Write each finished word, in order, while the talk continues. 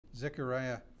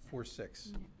Zechariah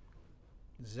 4:6.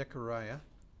 Zechariah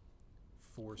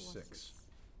 4:6.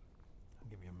 I'll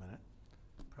give you a minute.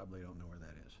 Probably don't know where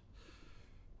that is.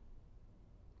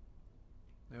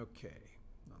 Okay.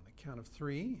 On the count of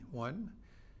three. 1,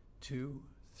 2,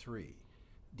 3.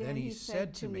 Then he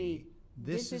said to me,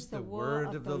 "This is the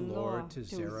word of the Lord to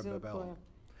Zerubbabel,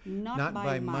 not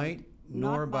by might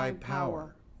nor by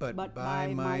power, but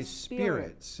by my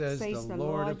Spirit, says the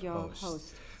Lord of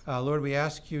hosts." Lord, we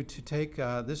ask you to take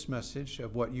this message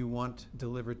of what you want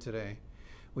delivered today.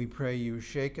 We pray you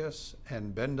shake us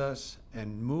and bend us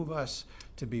and move us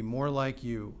to be more like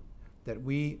you, that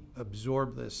we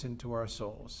absorb this into our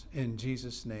souls. In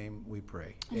Jesus' name we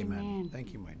pray. Amen.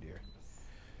 Thank you, my dear.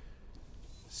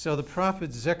 So the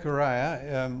prophet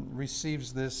Zechariah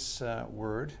receives this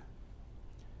word.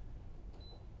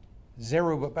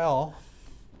 Zerubbabel,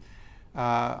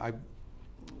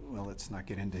 well, let's not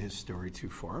get into his story too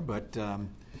far, but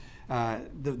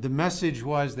the message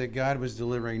was that God was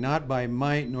delivering not by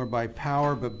might nor by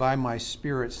power, but by my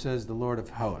Spirit, says the Lord of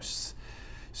hosts.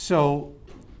 So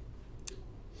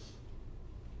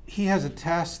he has a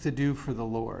task to do for the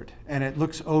Lord, and it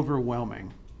looks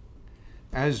overwhelming,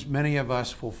 as many of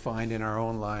us will find in our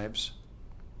own lives.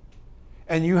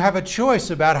 And you have a choice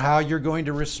about how you're going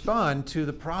to respond to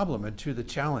the problem and to the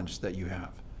challenge that you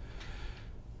have.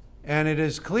 And it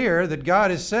is clear that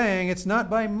God is saying it's not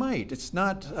by might, it's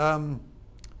not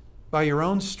by your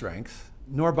own strength,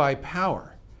 nor by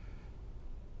power,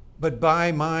 but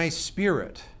by my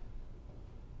Spirit.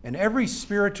 And every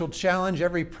spiritual challenge,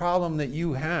 every problem that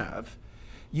you have,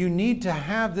 you need to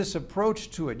have this approach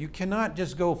to it. You cannot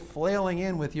just go flailing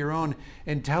in with your own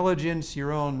intelligence,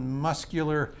 your own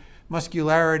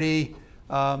muscularity.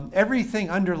 Everything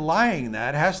underlying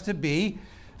that has to be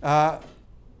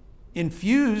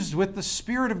infused with the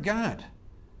Spirit of God.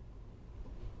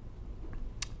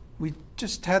 We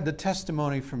just had the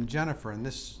testimony from Jennifer, and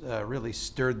this really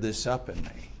stirred this up in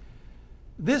me.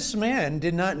 This man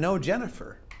did not know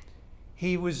Jennifer.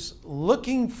 He was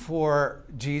looking for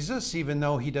Jesus, even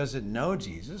though he doesn't know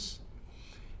Jesus.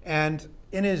 And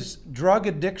in his drug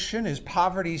addiction, his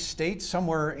poverty state,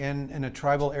 somewhere in a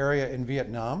tribal area in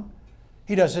Vietnam,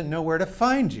 he doesn't know where to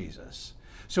find Jesus.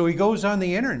 So he goes on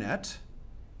the internet.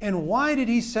 And why did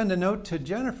he send a note to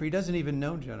Jennifer? He doesn't even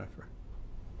know Jennifer.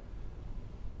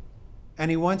 And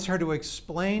he wants her to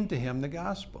explain to him the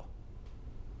gospel.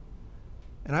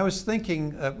 And I was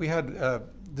thinking, we had a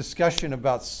discussion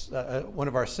about one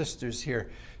of our sisters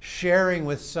here sharing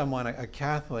with someone, a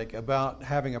Catholic, about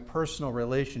having a personal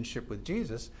relationship with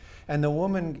Jesus. And the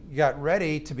woman got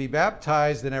ready to be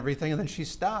baptized and everything, and then she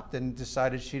stopped and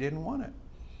decided she didn't want it.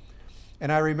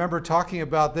 And I remember talking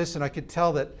about this, and I could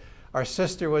tell that our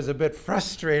sister was a bit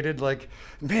frustrated, like,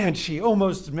 man, she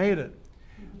almost made it.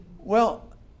 Well,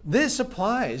 this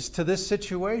applies to this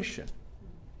situation.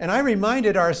 And I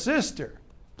reminded our sister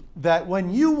that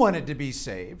when you wanted to be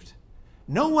saved,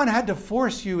 no one had to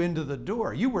force you into the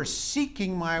door. You were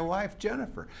seeking my wife,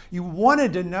 Jennifer. You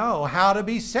wanted to know how to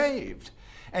be saved.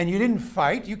 And you didn't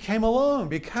fight, you came along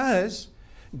because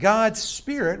God's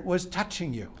Spirit was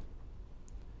touching you.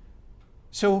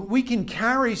 So we can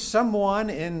carry someone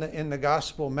in the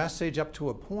gospel message up to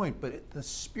a point, but the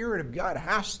Spirit of God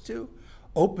has to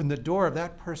open the door of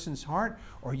that person's heart,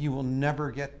 or you will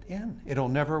never get in. It'll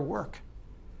never work.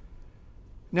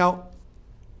 Now,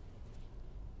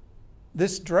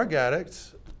 this drug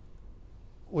addict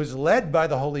was led by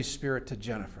the Holy Spirit to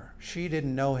Jennifer. She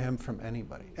didn't know him from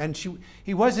anybody. And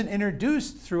he wasn't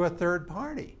introduced through a third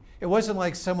party. It wasn't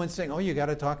like someone saying, oh, you got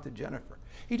to talk to Jennifer.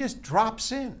 He just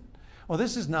drops in. Well,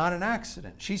 this is not an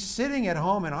accident. She's sitting at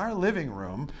home in our living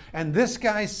room, and this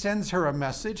guy sends her a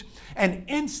message, and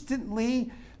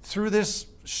instantly, through this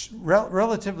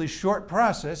relatively short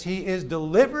process, he is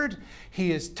delivered,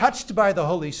 he is touched by the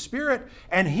Holy Spirit,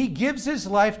 and he gives his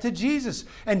life to Jesus.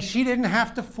 And she didn't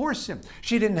have to force him.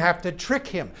 She didn't have to trick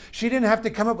him. She didn't have to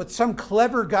come up with some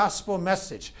clever gospel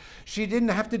message. She didn't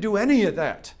have to do any of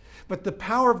that. But the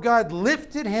power of God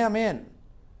lifted him in.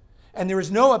 And there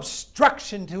was no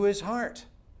obstruction to his heart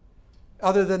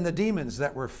other than the demons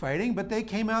that were fighting, but they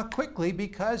came out quickly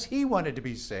because he wanted to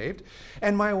be saved.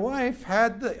 And my wife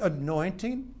had the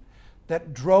anointing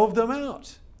that drove them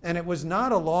out. And it was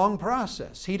not a long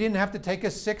process. He didn't have to take a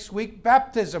 6-week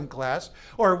baptism class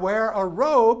or wear a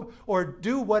robe or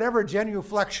do whatever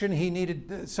genuflection he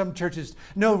needed. Some churches,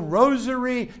 no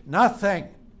rosary, nothing.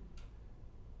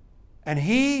 And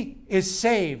he is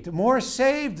saved, more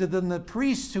saved than the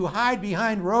priests who hide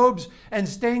behind robes and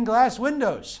stained glass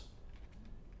windows.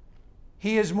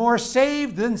 He is more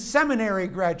saved than seminary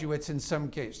graduates in some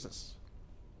cases.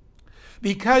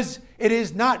 Because it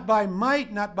is not by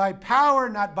might, not by power,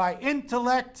 not by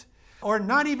intellect, or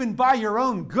not even by your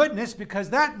own goodness,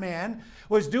 because that man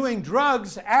was doing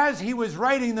drugs as he was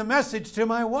writing the message to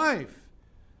my wife,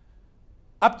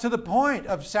 up to the point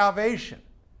of salvation.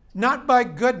 Not by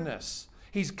goodness.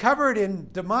 He's covered in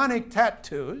demonic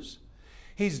tattoos.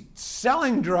 He's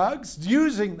selling drugs,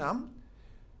 using them.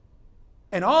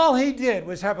 And all he did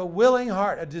was have a willing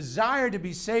heart, a desire to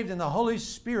be saved, and the Holy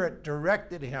Spirit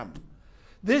directed him.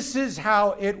 This is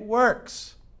how it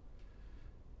works.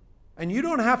 And you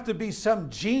don't have to be some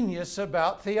genius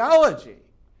about theology,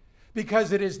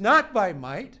 because it is not by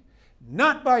might,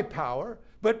 not by power,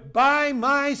 but by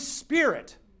my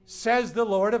Spirit, says the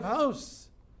Lord of hosts.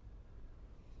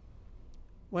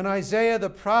 When Isaiah the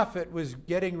prophet was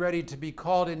getting ready to be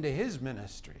called into his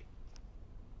ministry,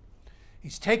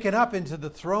 he's taken up into the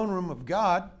throne room of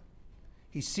God.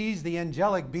 He sees the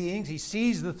angelic beings. He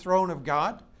sees the throne of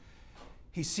God.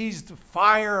 He sees the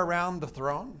fire around the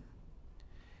throne.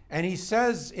 And he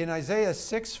says in Isaiah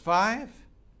 6:5,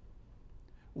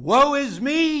 "Woe is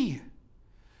me,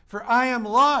 for I am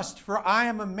lost, for I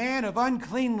am a man of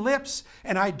unclean lips,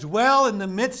 and I dwell in the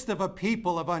midst of a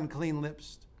people of unclean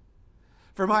lips.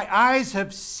 For my eyes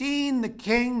have seen the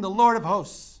King, the Lord of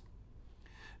hosts."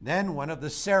 Then one of the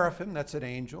seraphim, that's an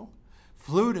angel,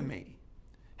 flew to me,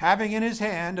 having in his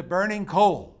hand a burning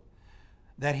coal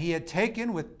that he had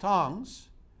taken with tongs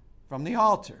from the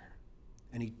altar.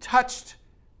 And he touched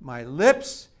my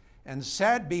lips and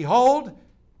said, "Behold,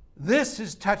 this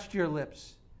has touched your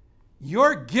lips.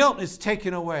 Your guilt is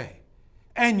taken away,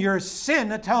 and your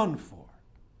sin atoned for."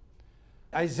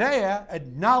 Isaiah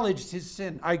acknowledged his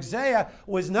sin. Isaiah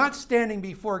was not standing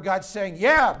before God saying,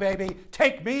 "Yeah, baby,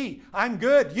 take me. I'm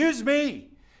good. Use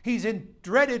me." He's in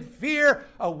dreaded fear,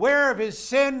 aware of his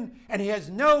sin, and he has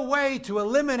no way to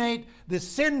eliminate the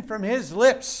sin from his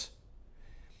lips.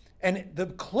 And the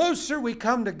closer we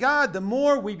come to God, the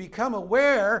more we become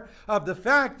aware of the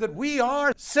fact that we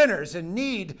are sinners in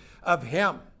need of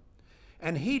him.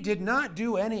 And he did not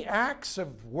do any acts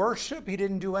of worship. He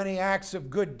didn't do any acts of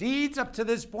good deeds up to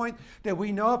this point that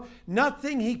we know of.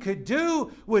 Nothing he could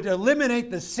do would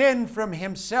eliminate the sin from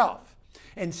himself.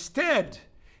 Instead,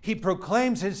 he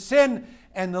proclaims his sin,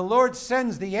 and the Lord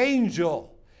sends the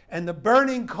angel and the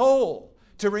burning coal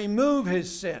to remove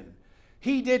his sin.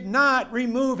 He did not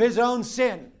remove his own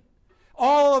sin.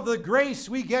 All of the grace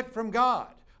we get from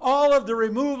God, all of the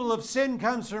removal of sin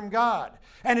comes from God.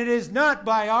 And it is not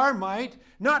by our might,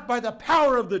 not by the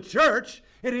power of the church.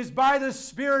 It is by the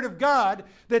Spirit of God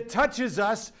that touches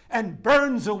us and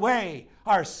burns away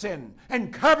our sin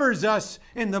and covers us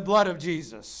in the blood of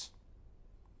Jesus.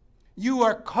 You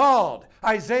are called.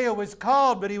 Isaiah was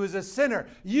called, but he was a sinner.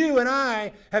 You and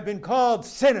I have been called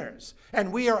sinners,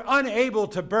 and we are unable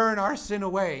to burn our sin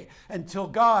away until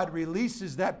God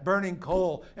releases that burning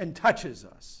coal and touches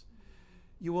us.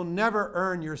 You will never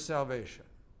earn your salvation.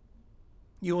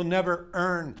 You will never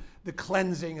earn the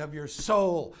cleansing of your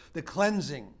soul, the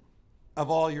cleansing of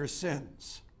all your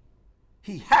sins.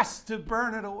 He has to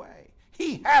burn it away.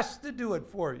 He has to do it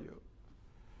for you.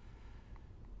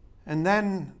 And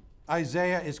then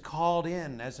Isaiah is called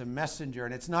in as a messenger,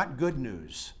 and it's not good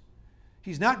news.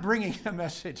 He's not bringing a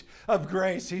message of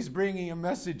grace. He's bringing a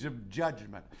message of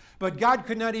judgment. But God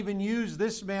could not even use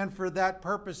this man for that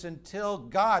purpose until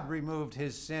God removed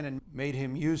his sin and made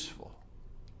him useful.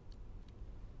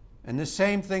 And the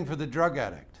same thing for the drug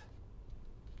addict.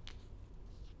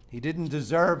 He didn't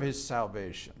deserve his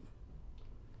salvation.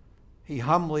 He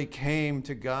humbly came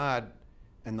to God,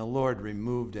 and the Lord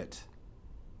removed it.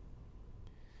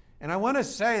 And I want to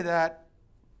say that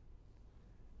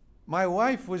my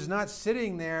wife was not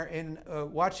sitting there in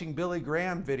watching Billy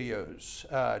Graham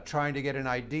videos, trying to get an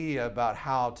idea about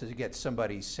how to get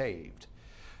somebody saved.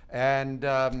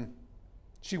 And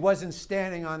she wasn't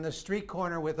standing on the street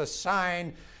corner with a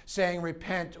sign saying,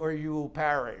 "Repent or you will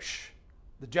perish.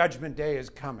 The judgment day is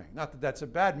coming." Not that that's a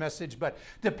bad message, but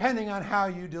depending on how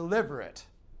you deliver it.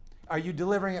 Are you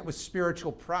delivering it with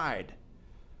spiritual pride?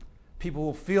 People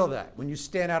will feel that when you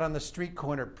stand out on the street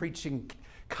corner preaching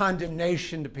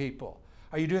condemnation to people.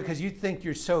 Are you doing it because you think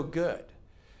you're so good?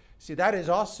 See, that is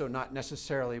also not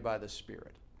necessarily by the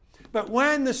Spirit. But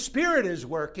when the Spirit is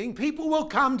working, people will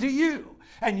come to you,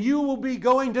 and you will be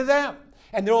going to them,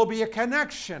 and there will be a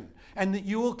connection, and that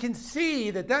you can see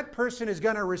that that person is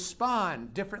going to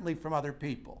respond differently from other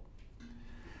people.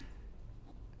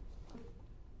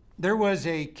 There was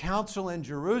a council in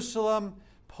Jerusalem.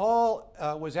 Paul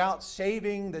was out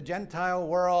saving the Gentile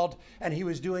world, and he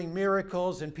was doing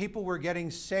miracles, and people were getting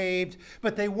saved,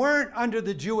 but they weren't under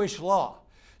the Jewish law.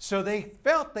 So they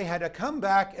felt they had to come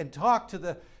back and talk to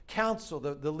the council,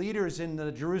 the leaders in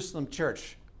the Jerusalem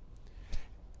church.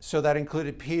 So that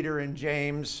included Peter and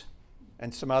James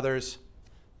and some others.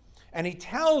 And he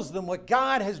tells them what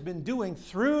God has been doing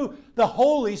through the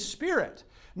Holy Spirit,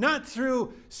 not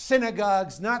through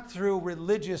synagogues, not through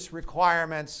religious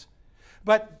requirements,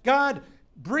 but God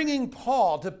bringing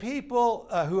Paul to people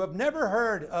who have never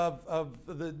heard of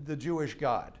the Jewish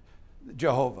God,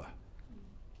 Jehovah.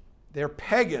 They're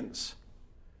pagans.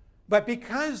 But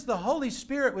because the Holy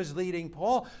Spirit was leading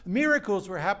Paul, miracles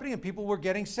were happening and people were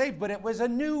getting saved. But it was a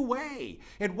new way.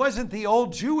 It wasn't the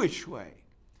old Jewish way.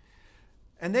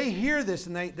 And they hear this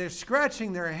and they're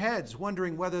scratching their heads,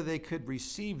 wondering whether they could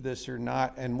receive this or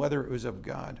not and whether it was of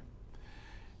God.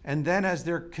 And then as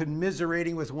they're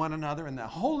commiserating with one another, and the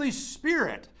Holy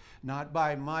Spirit, not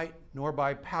by might nor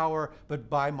by power,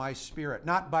 but by my Spirit,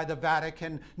 not by the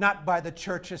Vatican, not by the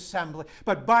church assembly,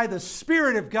 but by the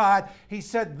Spirit of God, he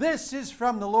said, this is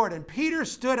from the Lord. And Peter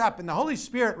stood up and the Holy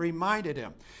Spirit reminded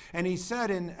him. And he said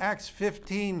in Acts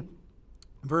 15,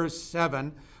 verse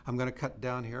 7, I'm going to cut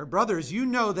down here. Brothers, you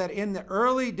know that in the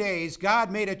early days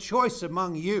God made a choice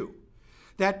among you,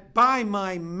 that by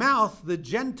my mouth the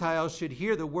Gentiles should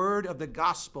hear the word of the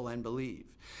gospel and believe.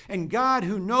 And God,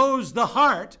 who knows the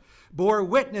heart, bore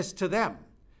witness to them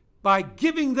by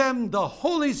giving them the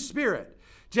Holy Spirit,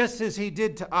 just as he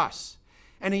did to us.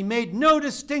 And he made no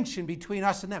distinction between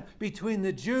us and them, between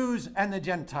the Jews and the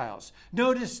Gentiles.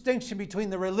 No distinction between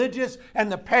the religious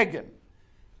and the pagan.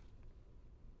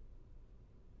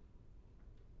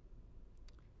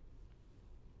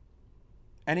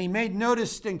 And he made no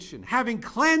distinction, having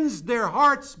cleansed their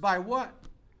hearts by what?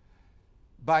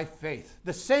 By faith.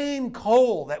 The same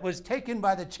coal that was taken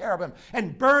by the cherubim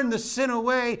and burned the sin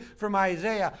away from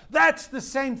Isaiah. That's the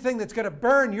same thing that's going to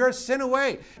burn your sin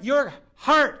away. Your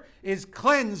heart is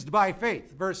cleansed by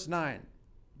faith. Verse 9,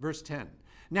 verse 10.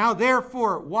 Now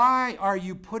therefore, why are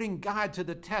you putting God to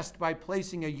the test by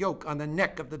placing a yoke on the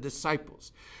neck of the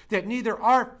disciples that neither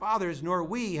our fathers nor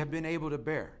we have been able to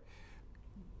bear?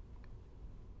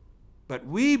 But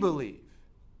we believe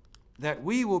that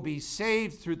we will be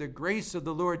saved through the grace of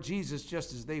the Lord Jesus,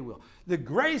 just as they will. The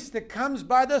grace that comes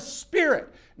by the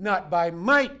Spirit, not by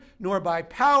might, nor by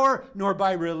power, nor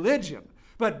by religion,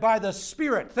 but by the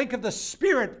Spirit. Think of the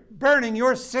Spirit burning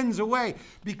your sins away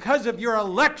because of your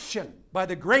election by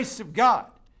the grace of God.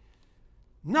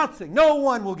 Nothing, no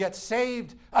one will get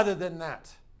saved other than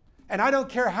that. And I don't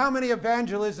care how many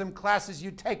evangelism classes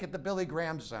you take at the Billy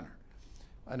Graham Center.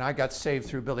 And I got saved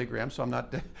through Billy Graham, so I'm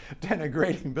not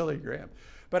denigrating Billy Graham.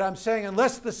 But I'm saying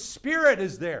unless the Spirit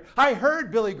is there. I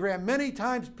heard Billy Graham many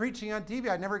times preaching on TV.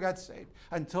 I never got saved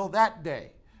until that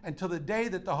day, until the day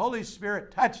that the Holy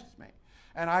Spirit touched me.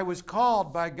 And I was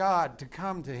called by God to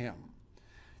come to him.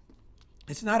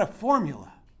 It's not a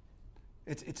formula.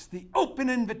 It's the open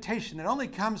invitation that only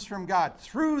comes from God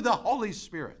through the Holy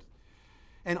Spirit.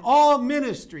 And all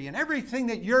ministry and everything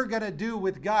that you're going to do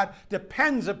with God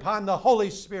depends upon the Holy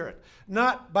Spirit.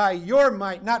 Not by your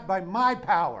might, not by my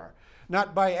power,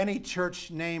 not by any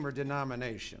church name or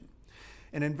denomination.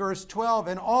 And in verse 12,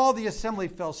 and all the assembly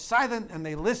fell silent, and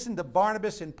they listened to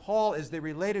Barnabas and Paul as they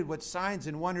related what signs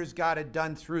and wonders God had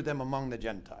done through them among the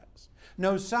Gentiles.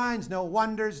 No signs, no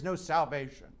wonders, no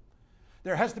salvation.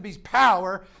 There has to be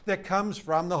power that comes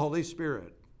from the Holy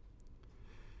Spirit.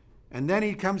 And then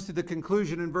he comes to the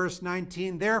conclusion in verse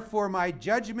 19, therefore my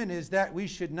judgment is that we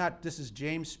should not, this is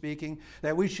James speaking,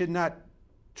 that we should not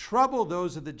trouble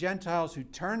those of the Gentiles who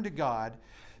turn to God,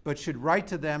 but should write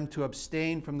to them to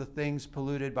abstain from the things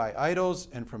polluted by idols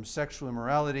and from sexual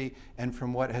immorality and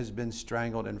from what has been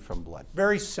strangled and from blood.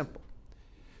 Very simple.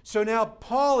 So now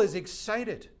Paul is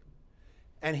excited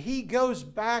and he goes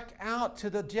back out to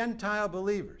the Gentile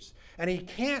believers. And he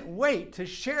can't wait to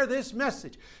share this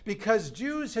message because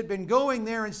Jews had been going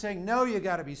there and saying, no, you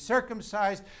got to be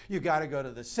circumcised. You got to go to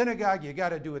the synagogue. You got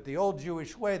to do it the old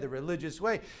Jewish way, the religious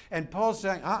way. And Paul's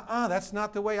saying, that's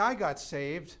not the way I got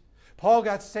saved. Paul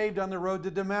got saved on the road to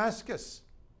Damascus.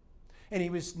 And he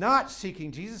was not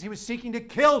seeking Jesus. He was seeking to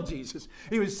kill Jesus.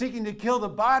 He was seeking to kill the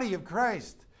body of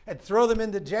Christ and throw them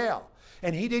into jail.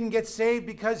 And he didn't get saved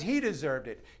because he deserved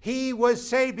it. He was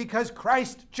saved because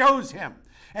Christ chose him.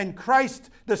 And Christ,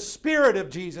 the Spirit of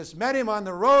Jesus, met him on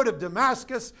the road of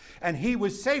Damascus, and he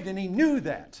was saved, and he knew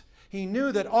that. He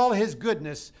knew that all his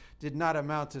goodness did not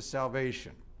amount to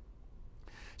salvation.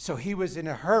 So he was in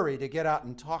a hurry to get out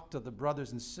and talk to the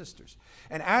brothers and sisters.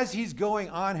 And as he's going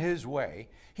on his way,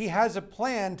 he has a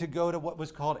plan to go to what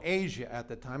was called Asia at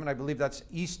the time, and I believe that's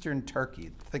Eastern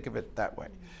Turkey. Think of it that way.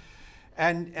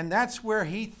 And that's where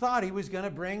he thought he was going to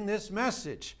bring this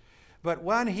message. But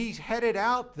when he headed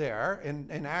out there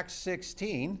in Acts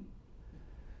 16,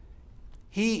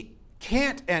 he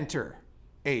can't enter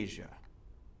Asia.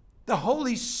 The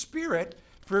Holy Spirit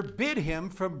forbid him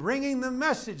from bringing the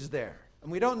message there.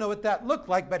 And we don't know what that looked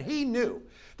like, but he knew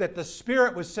that the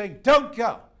Spirit was saying, don't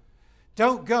go,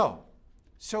 don't go.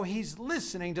 So he's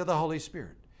listening to the Holy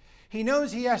Spirit. He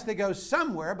knows he has to go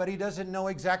somewhere, but he doesn't know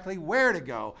exactly where to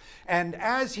go. And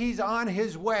as he's on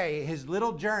his way, his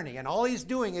little journey, and all he's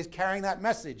doing is carrying that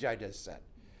message I just said.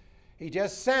 He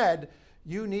just said,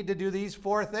 you need to do these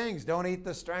 4 things. Don't eat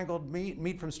the strangled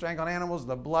meat from strangled animals,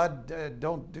 the blood,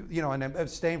 don't do, and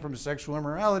abstain from sexual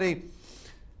immorality.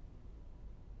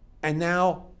 And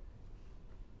now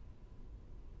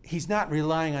he's not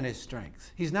relying on his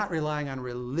strength. He's not relying on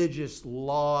religious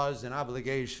laws and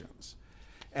obligations.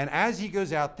 And as he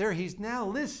goes out there, he's now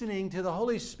listening to the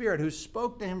Holy Spirit who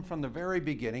spoke to him from the very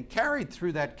beginning, carried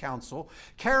through that counsel,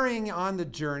 carrying on the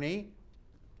journey.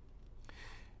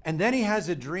 And then he has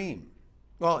a dream.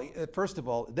 Well, first of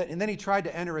all, and then he tried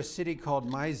to enter a city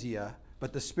called Mysia,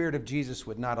 but the Spirit of Jesus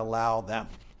would not allow them.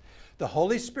 The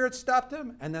Holy Spirit stopped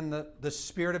him, and then the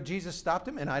Spirit of Jesus stopped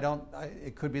him. And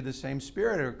it could be the same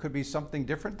Spirit, or it could be something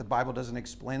different. The Bible doesn't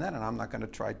explain that, and I'm not going to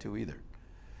try to either.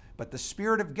 But the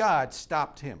Spirit of God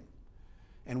stopped him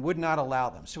and would not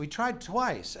allow them. So he tried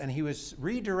twice, and he was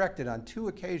redirected on 2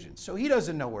 occasions. So he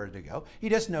doesn't know where to go. He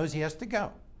just knows he has to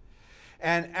go.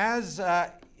 And as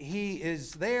he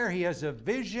is there, he has a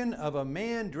vision of a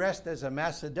man dressed as a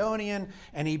Macedonian,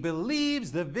 and he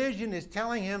believes the vision is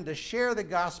telling him to share the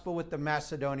gospel with the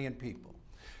Macedonian people.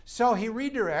 So he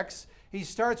redirects. He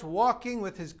starts walking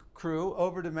with his crew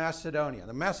over to Macedonia.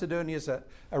 The Macedonia is a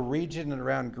region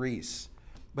around Greece.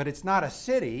 But it's not a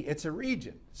city, it's a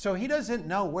region. So he doesn't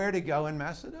know where to go in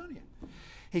Macedonia.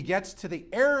 He gets to the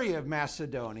area of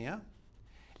Macedonia,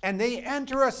 and they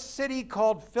enter a city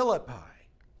called Philippi.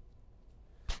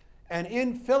 And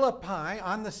in Philippi,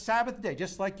 on the Sabbath day,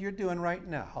 just like you're doing right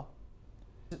now,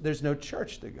 there's no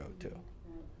church to go to.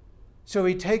 So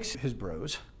he takes his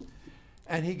bros,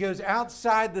 and he goes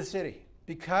outside the city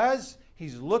because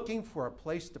he's looking for a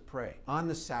place to pray on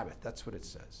the Sabbath. That's what it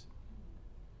says.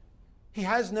 He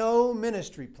has no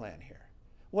ministry plan here.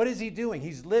 What is he doing?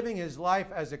 He's living his life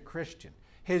as a Christian.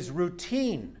 His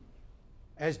routine,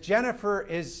 as Jennifer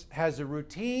has a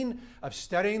routine of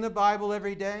studying the Bible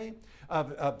every day,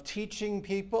 of teaching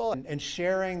people and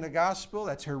sharing the gospel.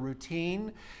 That's her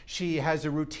routine. She has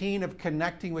a routine of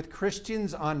connecting with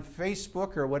Christians on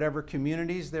Facebook or whatever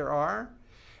communities there are.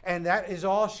 And that is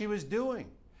all she was doing.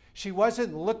 She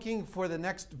wasn't looking for the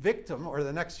next victim, or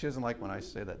the next, she doesn't like when I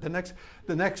say that,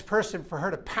 the next person for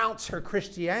her to pounce her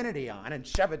Christianity on and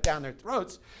shove it down their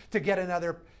throats to get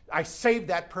another, I saved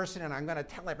that person and I'm going to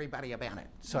tell everybody about it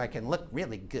so I can look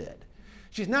really good.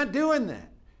 She's not doing that.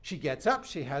 She gets up,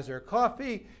 she has her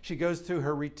coffee, she goes through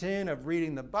her routine of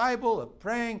reading the Bible, of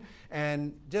praying,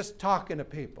 and just talking to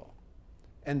people.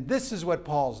 And this is what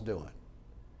Paul's doing.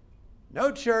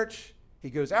 No church. He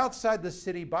goes outside the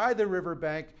city by the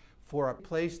riverbank for a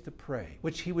place to pray,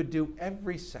 which he would do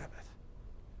every Sabbath.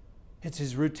 It's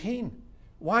his routine.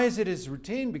 Why is it his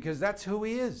routine? Because that's who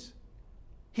he is.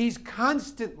 He's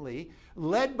constantly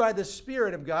led by the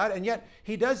Spirit of God, and yet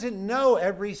he doesn't know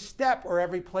every step or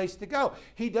every place to go.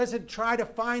 He doesn't try to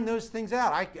find those things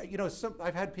out.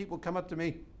 I've had people come up to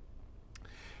me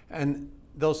and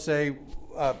they'll say,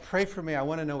 pray for me. I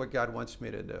want to know what God wants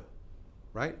me to do,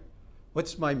 right?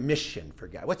 What's my mission for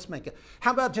God?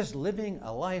 How about just living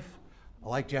a life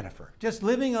like Jennifer? Just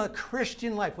living a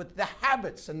Christian life with the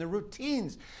habits and the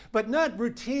routines, but not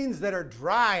routines that are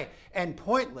dry and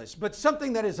pointless, but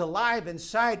something that is alive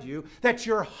inside you, that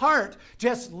your heart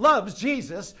just loves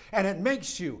Jesus, and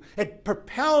it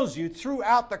propels you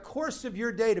throughout the course of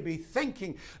your day to be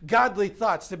thinking godly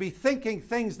thoughts, to be thinking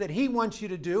things that he wants you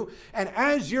to do. And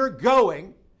as you're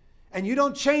going, and you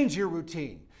don't change your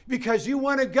routine, because you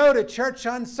want to go to church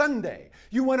on Sunday.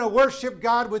 You want to worship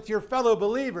God with your fellow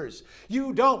believers.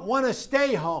 You don't want to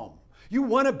stay home. You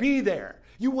want to be there.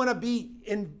 You want to be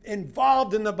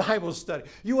involved in the Bible study.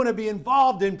 You want to be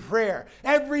involved in prayer.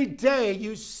 Every day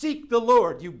you seek the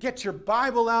Lord. You get your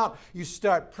Bible out. You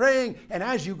start praying. And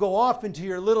as you go off into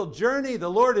your little journey, the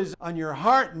Lord is on your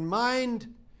heart and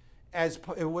mind, as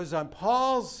it was on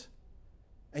Paul's.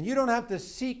 And you don't have to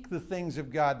seek the things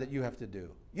of God that you have to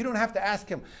do. You don't have to ask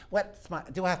him,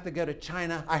 do I have to go to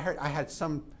China? I had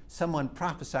someone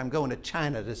prophesy I'm going to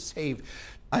China to save,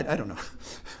 I don't know.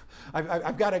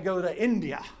 I've got to go to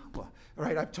India. Well,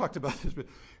 right, I've talked about this.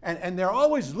 And they're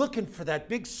always looking for that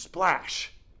big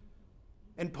splash.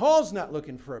 And Paul's not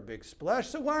looking for a big splash,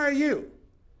 so why are you?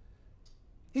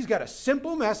 He's got a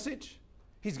simple message.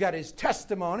 He's got his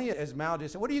testimony, as Mal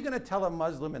just said. What are you going to tell a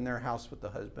Muslim in their house with the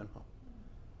husband home?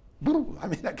 I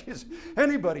mean, that gives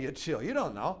anybody a chill. You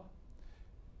don't know.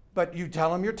 But you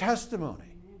tell them your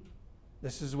testimony.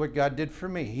 This is what God did for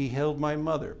me. He healed my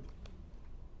mother.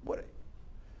 What?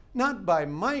 Not by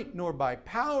might nor by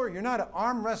power. You're not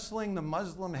arm wrestling the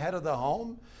Muslim head of the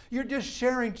home. You're just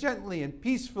sharing gently and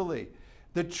peacefully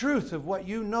the truth of what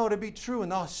you know to be true.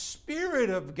 And the Spirit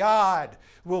of God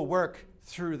will work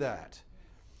through that.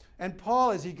 And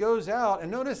Paul, as he goes out, and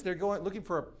notice they're going looking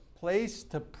for a place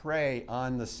to pray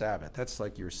on the Sabbath. That's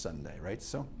like your Sunday, right?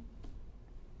 So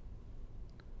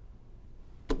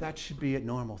that should be a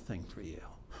normal thing for you.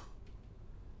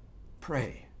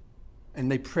 Pray.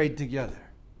 And they prayed together.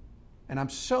 And I'm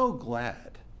so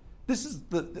glad. This is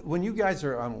when you guys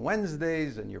are on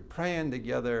Wednesdays and you're praying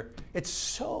together, it's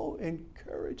so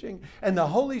encouraging. And the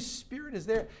Holy Spirit is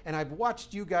there. And I've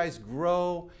watched you guys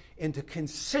grow into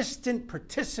consistent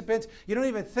participants. You don't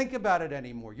even think about it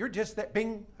anymore. You're just that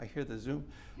bing. I hear the Zoom.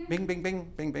 Bing, bing,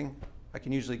 bing, bing, bing. I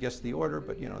can usually guess the order,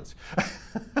 but it's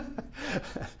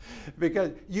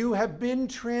because you have been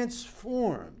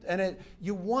transformed and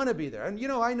you want to be there. And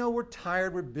I know we're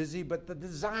tired, we're busy, but the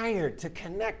desire to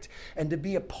connect and to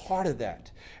be a part of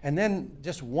that. And then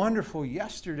just wonderful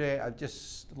yesterday, I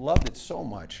just loved it so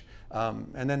much.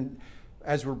 And then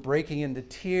as we're breaking into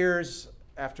tears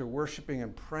after worshiping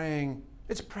and praying,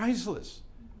 it's priceless.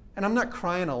 And I'm not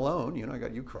crying alone. I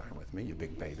got you crying with me, you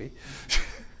big baby.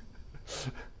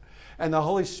 And the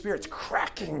Holy Spirit's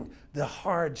cracking the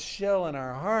hard shell in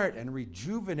our heart and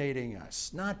rejuvenating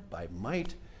us, not by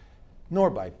might nor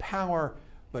by power,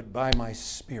 but by my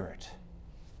Spirit.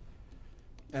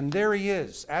 And there he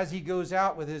is, as he goes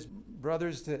out with his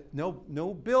brothers to no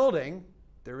building.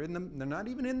 They're not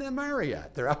even in the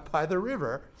Marriott. They're out by the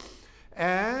river.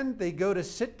 And they go to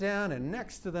sit down, and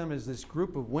next to them is this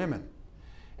group of women.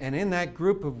 And in that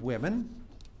group of women,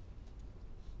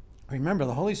 remember,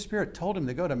 the Holy Spirit told him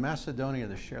to go to Macedonia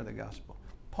to share the gospel.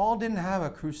 Paul didn't have a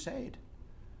crusade.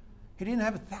 He didn't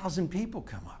have 1,000 people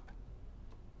come up.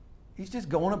 He's just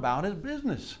going about his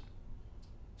business,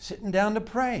 sitting down to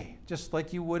pray, just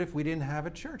like you would if we didn't have a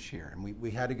church here. And we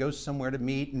had to go somewhere to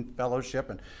meet and fellowship,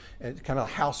 and it's kind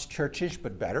of house churchish,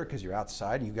 but better because you're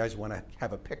outside and you guys want to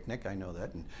have a picnic, I know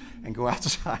that, and go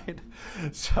outside.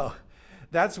 So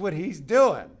that's what he's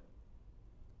doing.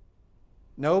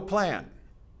 No plan.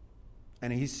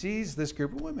 And he sees this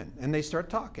group of women, and they start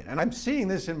talking. And I'm seeing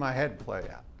this in my head play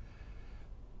out.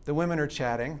 The women are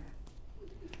chatting,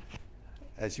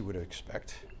 as you would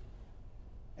expect.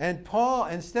 And Paul,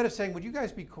 instead of saying, would you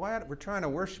guys be quiet? We're trying to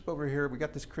worship over here. We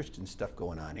got this Christian stuff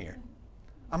going on here.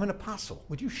 I'm an apostle.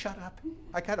 Would you shut up?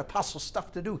 I got apostle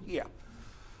stuff to do here.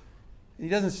 And he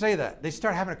doesn't say that. They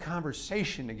start having a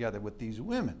conversation together with these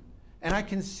women. And I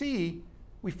can see,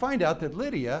 we find out that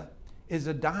Lydia is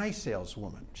a dye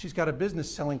saleswoman. She's got a business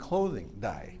selling clothing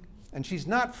dye. And she's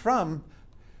not from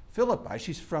Philippi,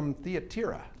 she's from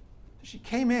Thyatira. She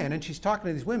came in and she's talking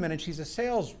to these women, and she's a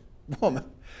saleswoman.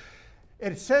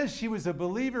 It says she was a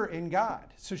believer in God.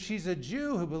 So she's a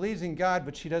Jew who believes in God,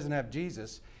 but she doesn't have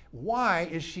Jesus. Why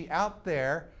is she out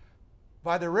there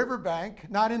by the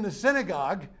riverbank, not in the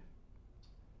synagogue?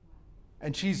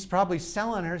 And she's probably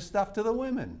selling her stuff to the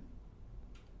women.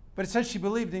 But it says she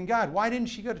believed in God. Why didn't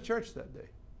she go to church that day?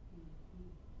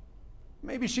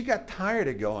 Maybe she got tired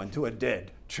of going to a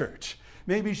dead church.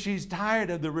 Maybe she's tired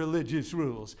of the religious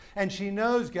rules. And she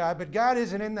knows God, but God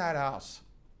isn't in that house.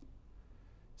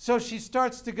 So she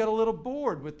starts to get a little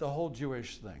bored with the whole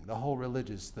Jewish thing, the whole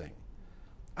religious thing.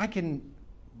 I can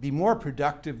be more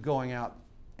productive going out.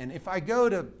 And if I go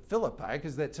to Philippi,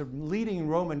 because that's a leading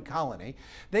Roman colony,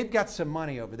 they've got some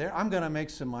money over there. I'm going to make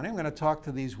some money. I'm going to talk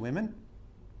to these women.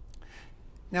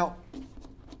 Now,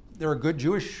 there are good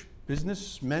Jewish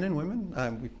businessmen and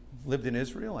women. We've lived in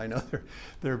Israel. I know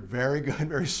they're very good,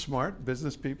 very smart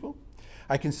business people.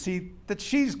 I can see that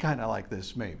she's kind of like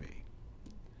this, maybe.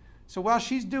 So while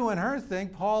she's doing her thing,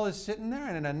 Paul is sitting there,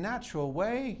 and in a natural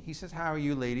way, he says, how are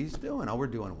you ladies doing? Oh, we're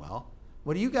doing well.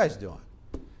 What are you guys doing?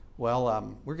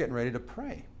 Well, we're getting ready to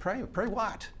pray. Pray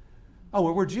what? Oh,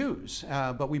 well, we're Jews,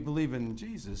 but we believe in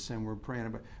Jesus, and we're praying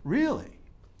about. Really?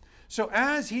 So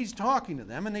as he's talking to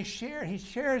them, and he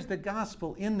shares the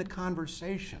gospel in the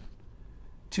conversation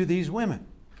to these women.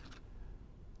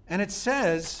 And it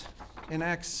says in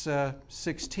Acts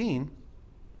 16,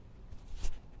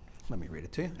 let me read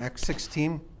it to you. Acts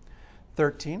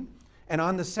 16:13. And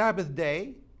on the Sabbath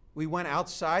day, we went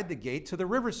outside the gate to the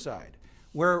riverside,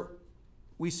 where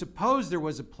we supposed there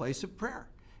was a place of prayer.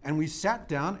 And we sat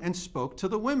down and spoke to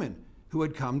the women who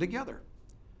had come together.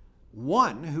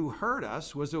 One who heard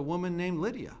us was a woman named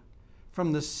Lydia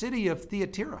from the city of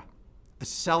Thyatira, a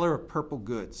seller of purple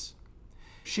goods.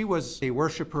 She was a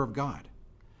worshiper of God.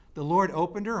 The Lord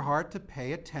opened her heart to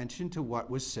pay attention to what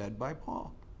was said by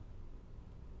Paul.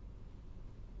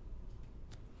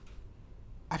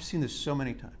 I've seen this so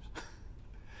many times.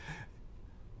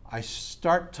 I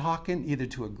start talking either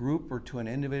to a group or to an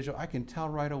individual. I can tell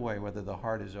right away whether the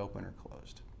heart is open or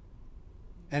closed.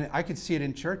 And I can see it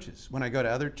in churches. When I go to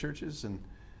other churches and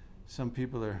some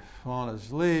people are falling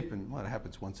asleep, and well, it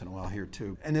happens once in a while here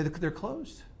too, and they're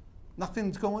closed.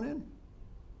 Nothing's going in.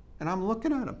 And I'm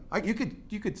looking at them.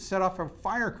 You could set off a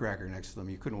firecracker next to them.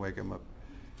 You couldn't wake them up.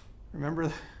 Remember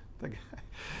the guy?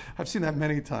 I've seen that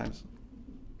many times.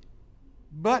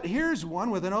 But here's one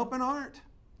with an open heart.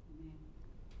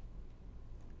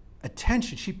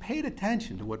 Attention. She paid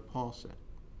attention to what Paul said.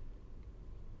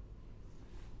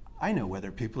 I know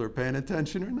whether people are paying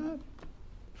attention or not.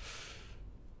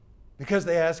 Because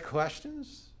they ask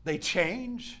questions. They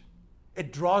change.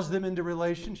 It draws them into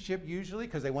relationship usually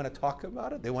because they want to talk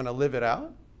about it. They want to live it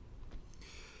out.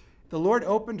 The Lord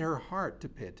opened her heart to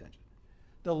pay attention.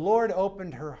 The Lord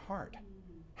opened her heart.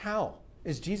 How?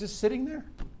 Is Jesus sitting there?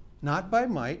 Not by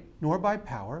might, nor by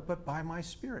power, but by my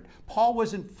Spirit. Paul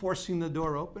wasn't forcing the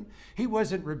door open. He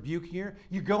wasn't rebuking her.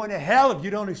 You're going to hell if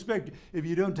you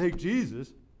don't take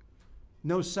Jesus.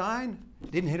 No sign.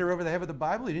 Didn't hit her over the head with the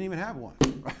Bible. He didn't even have one.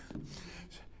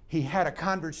 He had a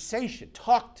conversation,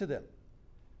 talked to them,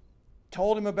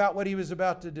 told him about what he was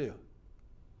about to do.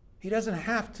 He doesn't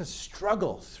have to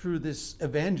struggle through this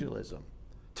evangelism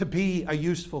to be a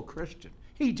useful Christian.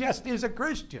 He just is a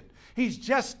Christian. He's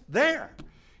just there.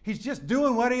 He's just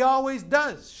doing what he always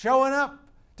does, showing up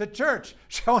to church,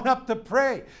 showing up to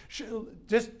pray,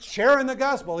 just sharing the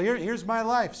gospel. Here's my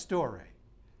life story.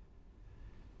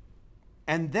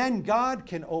 And then God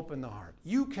can open the heart.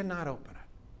 You cannot open it.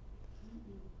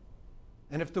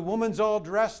 And if the woman's all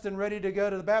dressed and ready to go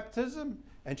to the baptism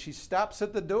and she stops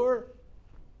at the door,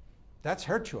 that's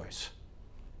her choice.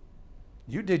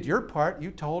 You did your part.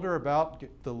 You told her about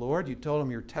the Lord. You told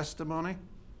him your testimony.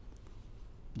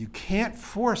 You can't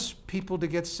force people to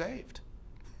get saved.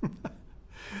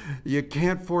 You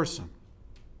can't force them.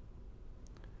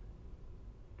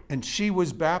 And she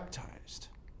was baptized.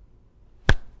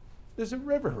 There's a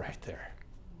river right there.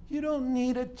 You don't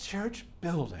need a church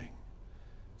building.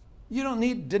 You don't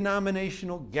need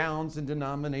denominational gowns and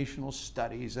denominational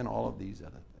studies and all of these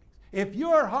other things. If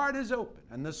your heart is open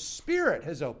and the Spirit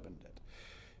has opened it,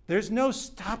 there's no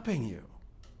stopping you.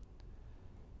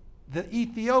 The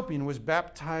Ethiopian was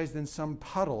baptized in some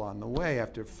puddle on the way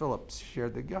after Philip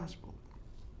shared the gospel.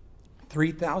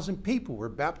 3,000 people were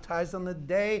baptized on the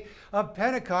day of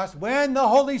Pentecost when the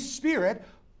Holy Spirit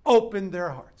opened their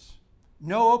hearts.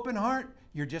 No open heart,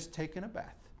 you're just taking a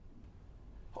bath.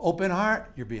 Open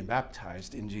heart, you're being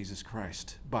baptized in Jesus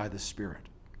Christ by the Spirit.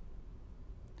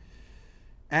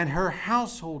 And her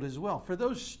household as well. For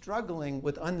those struggling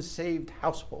with unsaved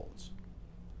households,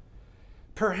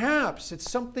 perhaps it's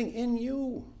something in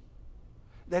you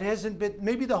that hasn't been,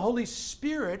 maybe the Holy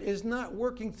Spirit is not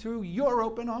working through your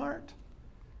open heart.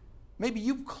 Maybe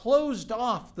you've closed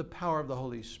off the power of the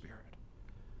Holy Spirit.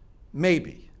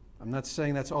 Maybe. I'm not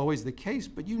saying that's always the case,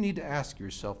 but you need to ask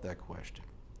yourself that question.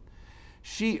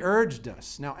 She urged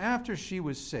us, now after she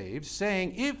was saved,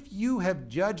 saying, if you have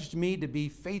judged me to be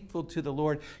faithful to the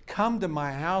Lord, come to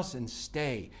my house and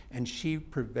stay. And she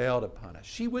prevailed upon us.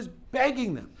 She was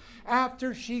begging them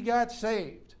after she got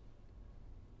saved.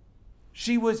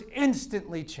 She was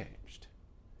instantly changed.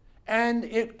 And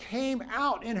it came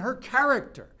out in her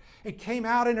character. It came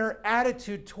out in her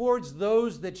attitude towards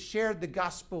those that shared the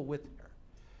gospel with her.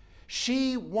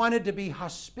 She wanted to be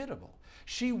hospitable.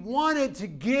 She wanted to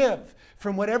give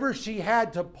from whatever she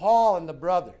had to Paul and the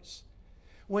brothers.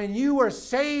 When you are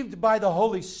saved by the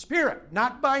Holy Spirit,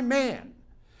 not by man,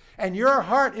 and your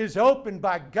heart is opened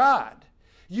by God,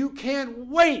 you can't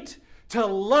wait to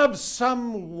love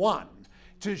someone,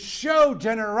 to show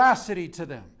generosity to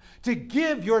them, to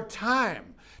give your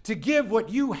time, to give what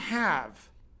you have.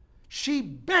 She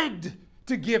begged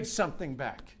to give something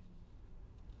back.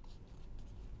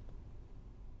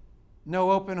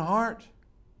 No open heart,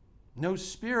 no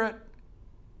Spirit,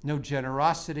 no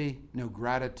generosity, no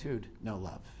gratitude, no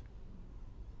love.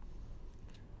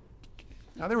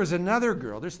 Now there was another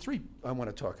girl. There's three I want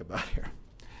to talk about here.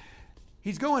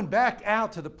 He's going back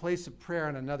out to the place of prayer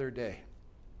on another day.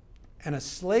 And a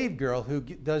slave girl who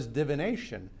does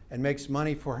divination and makes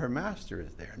money for her master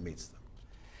is there and meets them.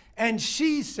 And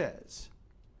she says,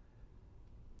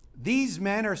 these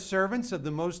men are servants of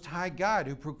the Most High God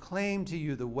who proclaim to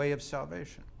you the way of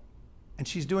salvation. And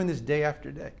she's doing this day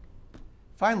after day.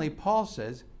 Finally, Paul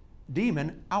says,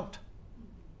 demon out.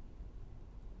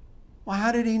 Well,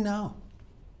 how did he know?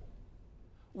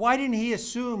 Why didn't he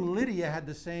assume Lydia had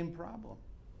the same problem?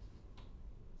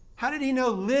 How did he know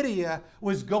Lydia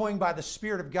was going by the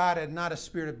Spirit of God and not a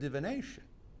spirit of divination?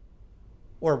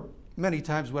 Or many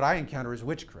times what I encounter is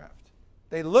witchcraft.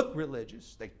 They look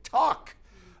religious. They talk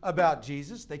about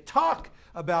Jesus. They talk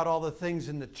about all the things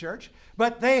in the church,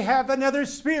 but they have another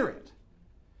spirit.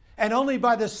 And only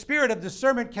by the spirit of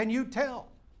discernment can you tell.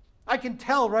 I can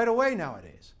tell right away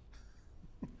nowadays.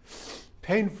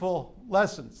 Painful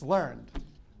lessons learned.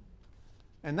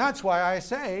 And that's why I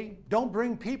say, don't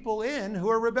bring people in who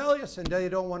are rebellious and they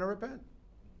don't want to repent.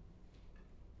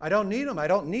 I don't need them. I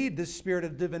don't need this spirit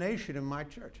of divination in my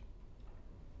church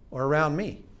or around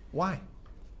me. Why?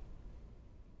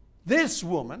 This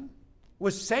woman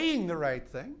was saying the right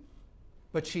thing,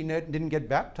 but she didn't get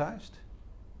baptized.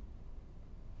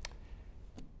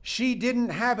 She didn't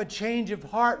have a change of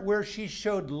heart where she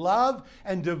showed love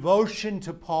and devotion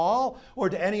to Paul or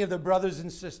to any of the brothers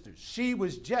and sisters. She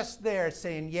was just there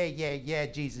saying, yeah, yeah, yeah,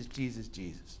 Jesus, Jesus,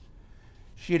 Jesus.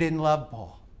 She didn't love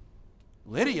Paul.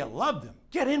 Lydia loved him.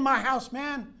 Get in my house,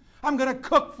 man. I'm going to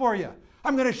cook for you.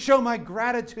 I'm going to show my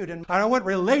gratitude and I want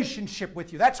relationship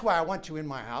with you. That's why I want you in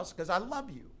my house, because I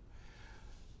love you.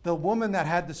 The woman that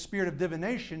had the spirit of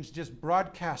divination is just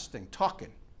broadcasting,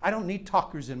 talking. I don't need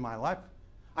talkers in my life.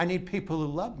 I need people who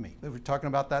love me. We were talking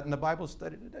about that in the Bible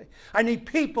study today. I need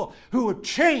people who would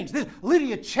change.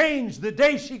 Lydia changed the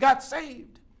day she got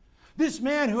saved. This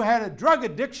man who had a drug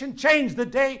addiction changed the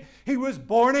day he was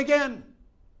born again.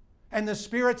 And the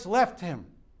spirits left him.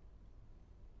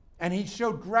 And he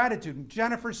showed gratitude.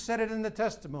 Jennifer said it in the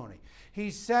testimony.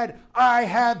 He said, I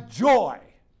have joy.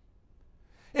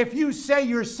 If you say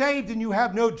you're saved and you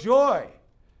have no joy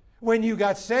when you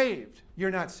got saved,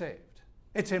 you're not saved.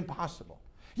 It's impossible.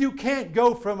 You can't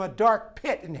go from a dark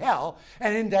pit in hell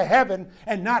and into heaven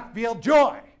and not feel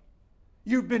joy.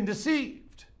 You've been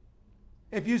deceived.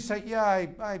 If you say, yeah,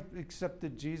 I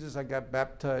accepted Jesus, I got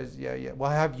baptized, yeah.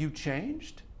 Well, have you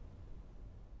changed?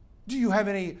 Do you have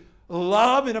any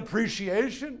love and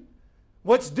appreciation?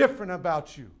 What's different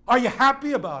about you? Are you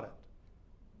happy about it?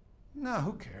 No,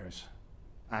 who cares?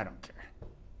 I don't care.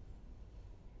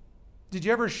 Did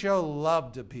you ever show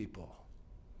love to people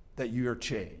that you are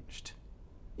changed?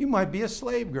 You might be a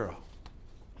slave girl,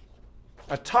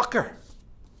 a tucker,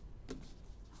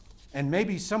 and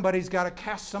maybe somebody's got to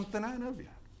cast something out of you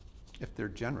if they're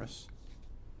generous.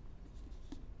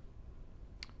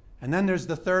 And then there's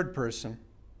the third person.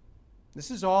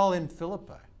 This is all in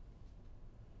Philippi.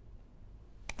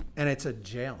 And it's a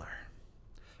jailer.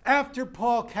 After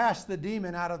Paul cast the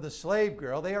demon out of the slave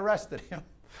girl, they arrested him.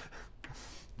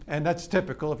 And that's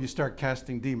typical if you start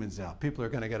casting demons out. People are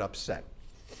going to get upset.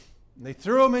 And they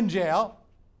threw him in jail.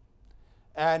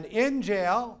 And in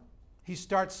jail, he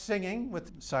starts singing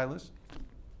with Silas.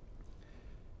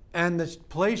 And the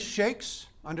place shakes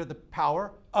under the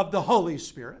power of the Holy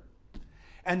Spirit.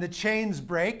 And the chains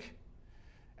break.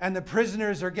 And the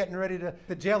prisoners are getting ready to,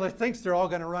 the jailer thinks they're all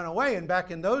going to run away. And back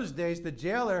in those days, the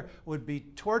jailer would be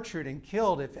tortured and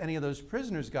killed if any of those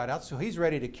prisoners got out. So he's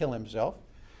ready to kill himself.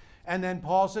 And then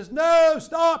Paul says, no,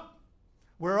 stop.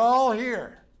 We're all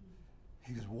here.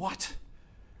 He goes, what?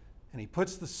 And he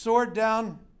puts the sword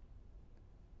down.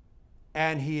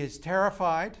 And he is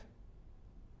terrified.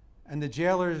 And the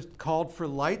jailer called for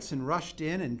lights and rushed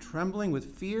in and trembling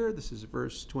with fear. This is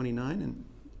verse 29 in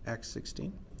Acts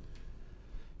 16.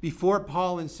 Before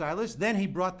Paul and Silas, then he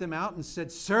brought them out and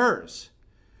said, sirs,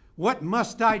 what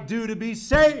must I do to be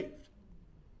saved?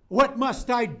 What must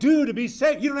I do to be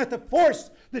saved? You don't have to force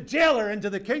the jailer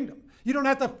into the kingdom. You don't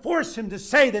have to force him to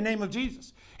say the name of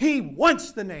Jesus. He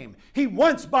wants the name. He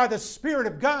wants by the Spirit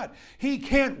of God. He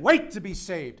can't wait to be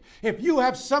saved. If you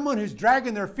have someone who's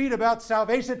dragging their feet about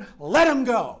salvation, let him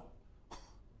go.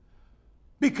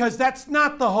 Because that's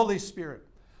not the Holy Spirit.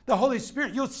 The Holy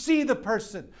Spirit, you'll see the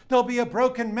person. There'll be a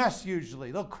broken mess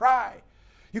usually. They'll cry.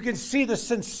 You can see the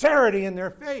sincerity in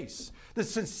their face, the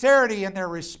sincerity in their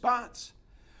response.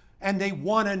 And they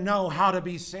want to know how to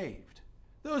be saved.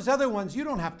 Those other ones, you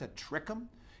don't have to trick them.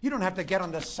 You don't have to get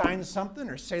them to sign something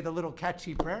or say the little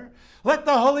catchy prayer. Let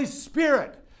the Holy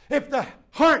Spirit, if the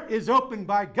heart is opened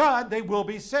by God, they will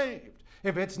be saved.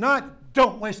 If it's not,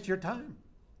 don't waste your time.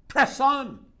 Press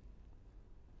on.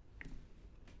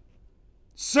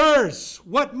 Sirs,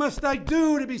 what must I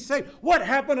do to be saved? What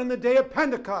happened on the day of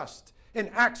Pentecost in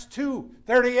Acts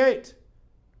 2:38?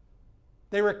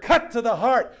 They were cut to the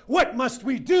heart. What must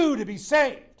we do to be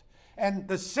saved? And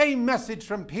the same message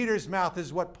from Peter's mouth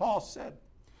is what Paul said.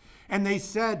 And they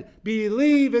said,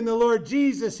 believe in the Lord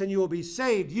Jesus and you will be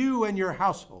saved, you and your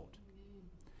household.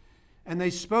 And they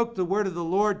spoke the word of the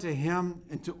Lord to him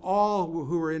and to all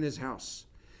who were in his house.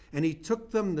 And he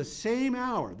took them the same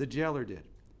hour, the jailer did,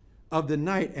 of the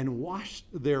night, and washed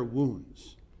their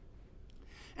wounds.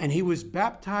 And he was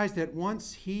baptized at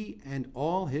once, he and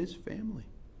all his family.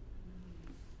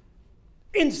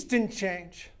 Instant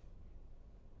change.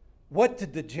 What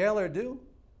did the jailer do?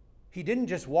 He didn't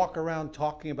just walk around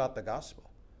talking about the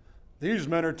gospel. These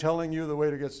men are telling you the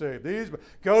way to get saved.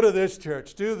 Go to this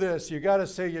church, do this. You got to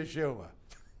say Yeshua.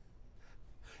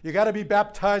 You got to be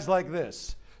baptized like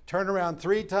this. Turn around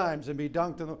 3 times and be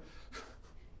dunked in the...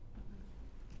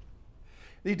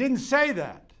 He didn't say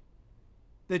that.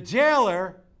 The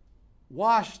jailer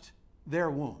washed their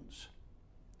wounds.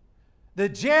 The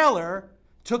jailer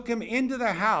took him into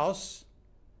the house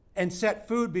and set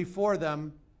food before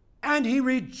them, and he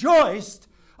rejoiced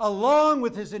along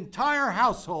with his entire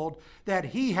household that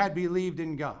he had believed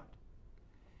in God.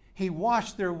 He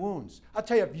washed their wounds. I'll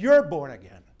tell you, if you're born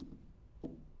again,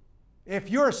 if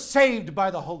you're saved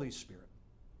by the Holy Spirit,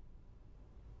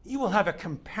 you will have a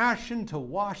compassion to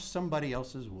wash somebody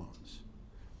else's wounds.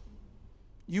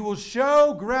 You will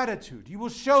show gratitude. You will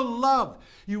show love.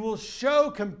 You will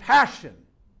show compassion.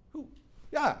 Ooh,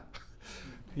 yeah,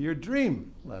 your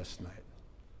dream last night.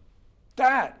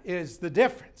 That is the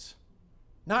difference.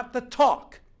 Not the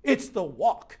talk, it's the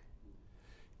walk.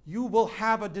 You will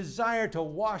have a desire to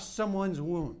wash someone's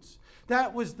wounds.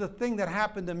 That was the thing that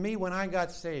happened to me when I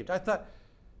got saved. I thought,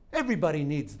 everybody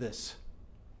needs this.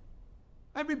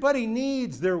 Everybody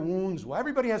needs their wounds.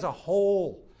 Everybody has a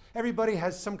hole. Everybody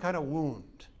has some kind of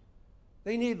wound.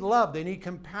 They need love. They need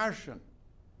compassion.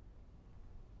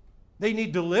 They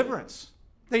need deliverance.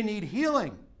 They need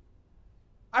healing.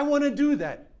 I want to do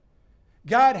that.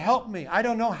 God help me. I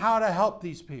don't know how to help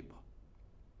these people.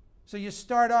 So you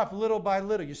start off little by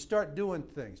little. You start doing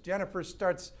things. Jennifer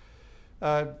starts,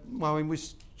 we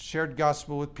shared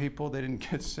gospel with people. They didn't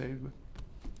get saved.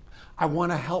 I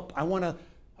want to help.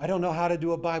 I don't know how to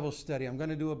do a Bible study. I'm going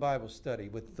to do a Bible study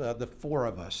with the 4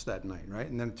 of us that night, right?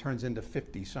 And then it turns into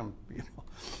 50-some people.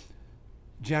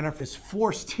 Jennifer is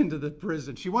forced into the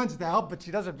prison. She wants to help, but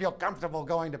she doesn't feel comfortable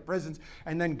going to prisons.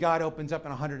 And then God opens up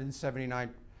and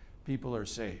 179 people are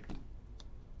saved.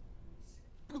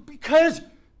 Because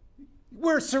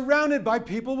we're surrounded by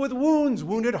people with wounds,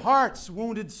 wounded hearts,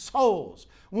 wounded souls,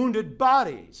 wounded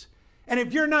bodies. And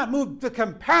if you're not moved to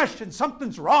compassion,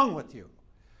 something's wrong with you.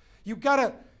 You've got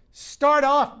to start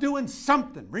off doing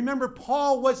something. Remember,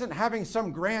 Paul wasn't having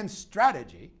some grand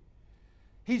strategy.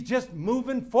 He's just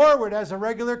moving forward as a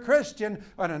regular Christian,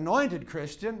 an anointed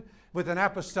Christian with an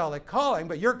apostolic calling,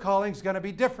 but your calling's going to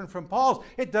be different from Paul's.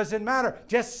 It doesn't matter.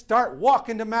 Just start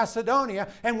walking to Macedonia,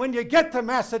 and when you get to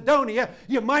Macedonia,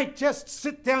 you might just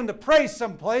sit down to pray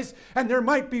someplace, and there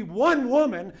might be one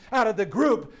woman out of the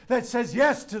group that says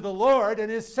yes to the Lord and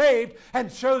is saved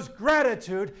and shows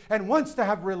gratitude and wants to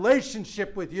have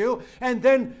relationship with you. And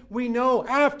then we know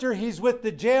after he's with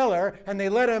the jailer and they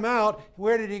let him out,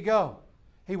 where did he go?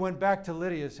 He went back to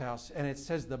Lydia's house, and it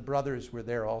says the brothers were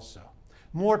there also.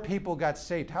 More people got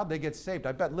saved. How'd they get saved?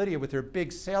 I bet Lydia, with her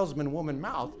big salesman woman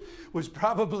mouth, was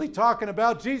probably talking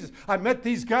about Jesus. I met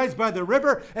these guys by the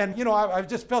river, and I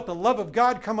just felt the love of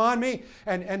God come on me.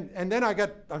 And then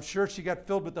I'm sure she got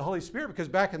filled with the Holy Spirit, because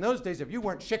back in those days, if you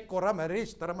weren't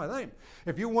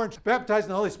baptized in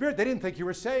the Holy Spirit, they didn't think you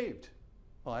were saved.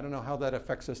 Well, I don't know how that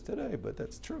affects us today, but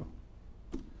that's true.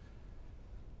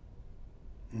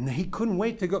 And he couldn't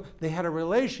wait to go. They had a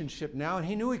relationship now, and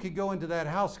he knew he could go into that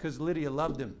house because Lydia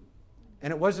loved him.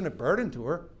 And it wasn't a burden to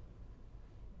her.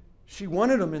 She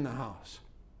wanted him in the house.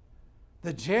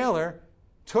 The jailer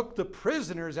took the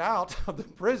prisoners out of the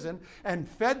prison and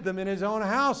fed them in his own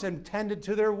house and tended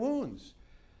to their wounds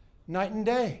night and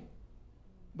day.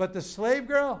 But the slave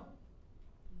girl,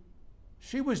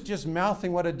 she was just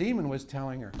mouthing what a demon was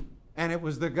telling her. And it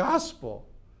was the gospel.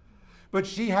 But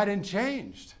she hadn't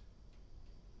changed.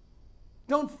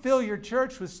 Don't fill your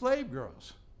church with slave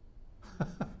girls.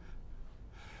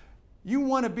 You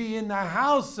want to be in the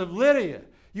house of Lydia.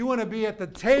 You want to be at the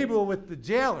table with the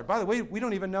jailer. By the way, we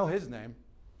don't even know his name.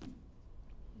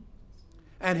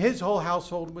 And his whole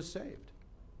household was saved.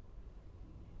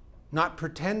 Not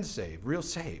pretend saved, real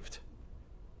saved.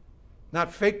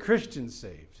 Not fake Christians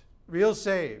saved, real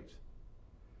saved.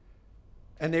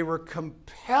 And they were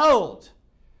compelled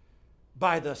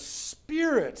by the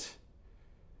Spirit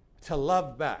to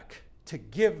love back, to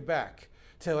give back,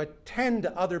 to attend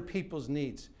to other people's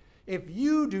needs. If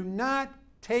you do not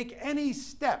take any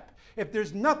step, if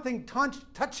there's nothing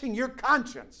touching your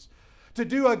conscience to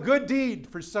do a good deed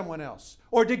for someone else,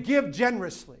 or to give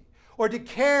generously, or to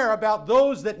care about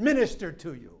those that minister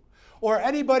to you, or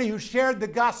anybody who shared the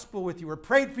gospel with you, or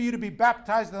prayed for you to be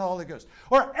baptized in the Holy Ghost,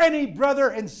 or any brother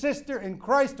and sister in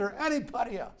Christ, or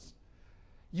anybody else.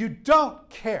 You don't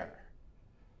care.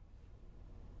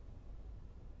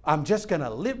 I'm just going to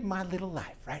live my little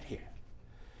life right here.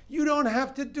 You don't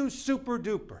have to do super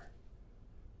duper.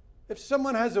 If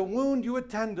someone has a wound, you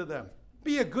attend to them.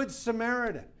 Be a good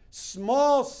Samaritan.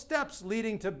 Small steps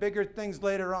leading to bigger things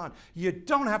later on. You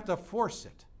don't have to force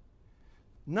it.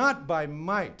 Not by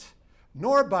might,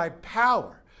 nor by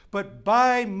power, but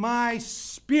by my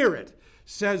Spirit,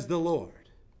 says the Lord.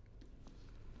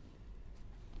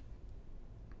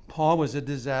 Paul was a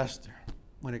disaster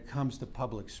when it comes to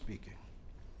public speaking.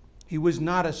 He was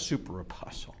not a super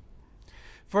apostle.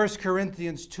 1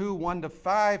 Corinthians 2,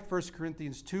 1-5, 1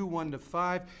 Corinthians 2,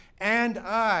 1-5. And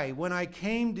I, when I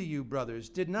came to you, brothers,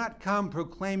 did not come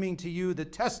proclaiming to you the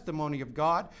testimony of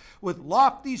God with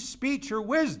lofty speech or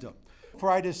wisdom.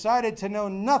 For I decided to know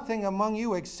nothing among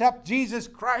you except Jesus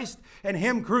Christ and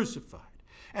Him crucified.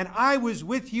 And I was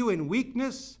with you in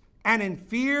weakness and in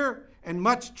fear and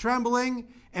much trembling.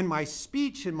 And my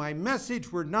speech and my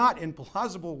message were not in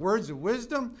plausible words of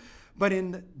wisdom, but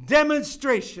in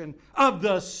demonstration of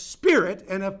the Spirit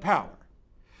and of power,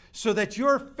 so that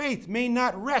your faith may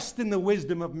not rest in the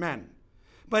wisdom of men,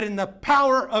 but in the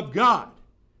power of God.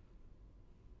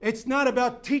 It's not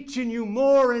about teaching you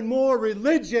more and more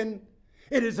religion.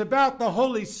 It is about the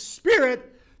Holy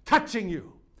Spirit touching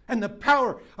you, and the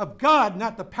power of God,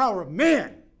 not the power of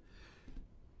man.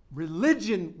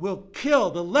 Religion will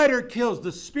kill. The letter kills.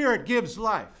 The Spirit gives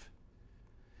life.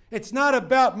 It's not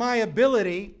about my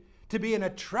ability to be an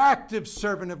attractive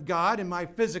servant of God in my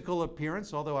physical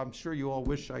appearance, although I'm sure you all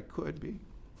wish I could be.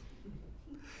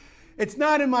 It's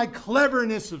not in my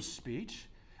cleverness of speech.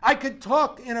 I could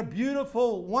talk in a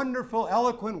beautiful, wonderful,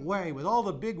 eloquent way with all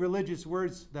the big religious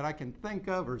words that I can think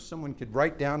of or someone could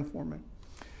write down for me.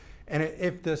 And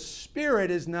if the Spirit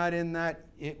is not in that,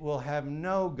 it will have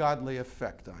no godly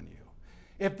effect on you.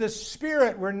 If the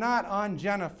Spirit were not on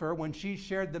Jennifer when she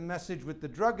shared the message with the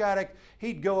drug addict,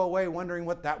 he'd go away wondering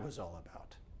what that was all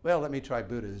about. Well, let me try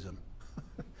Buddhism.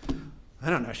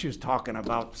 I don't know, she was talking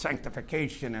about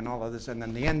sanctification and all of this, and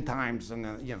then the end times,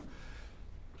 and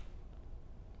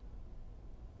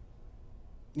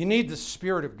You need the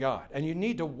Spirit of God, and you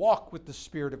need to walk with the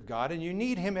Spirit of God, and you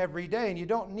need Him every day, and you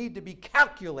don't need to be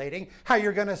calculating how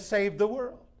you're going to save the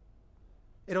world.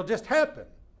 It'll just happen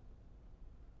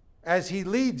as He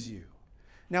leads you.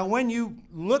 Now, when you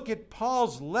look at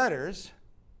Paul's letters,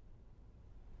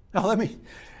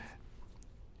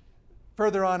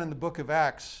 further on in the book of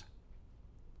Acts,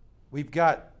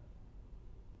 it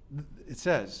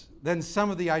says, then some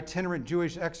of the itinerant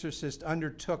Jewish exorcists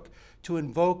undertook to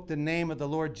invoke the name of the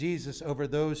Lord Jesus over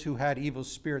those who had evil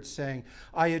spirits, saying,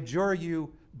 I adjure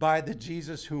you by the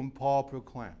Jesus whom Paul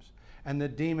proclaims. And the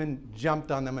demon jumped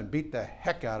on them and beat the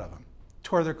heck out of them,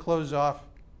 tore their clothes off.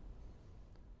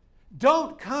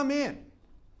 Don't come in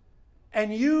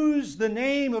and use the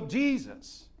name of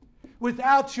Jesus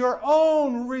without your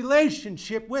own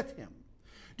relationship with Him.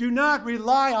 Do not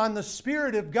rely on the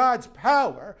Spirit of God's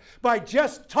power by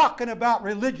just talking about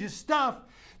religious stuff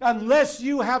unless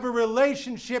you have a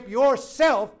relationship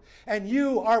yourself and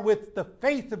you are with the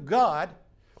faith of God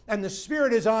and the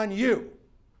Spirit is on you.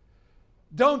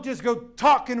 Don't just go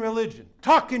talking religion,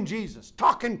 talking Jesus,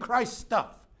 talking Christ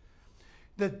stuff.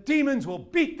 The demons will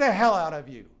beat the hell out of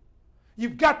you.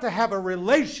 You've got to have a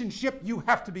relationship. You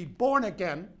have to be born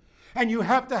again. And you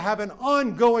have to have an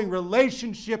ongoing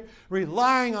relationship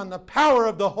relying on the power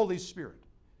of the Holy Spirit.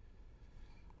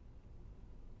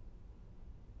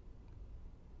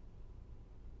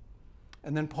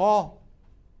 And then Paul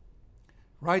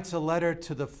writes a letter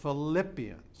to the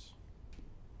Philippians.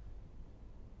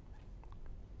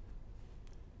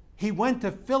 He went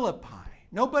to Philippi.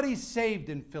 Nobody's saved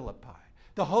in Philippi.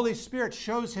 The Holy Spirit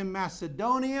shows him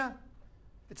Macedonia.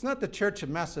 It's not the church of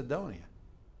Macedonia.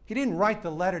 He didn't write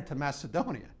the letter to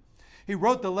Macedonia. He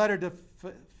wrote the letter to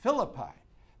Philippi,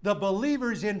 the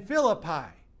believers in Philippi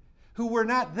who were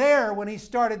not there when he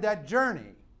started that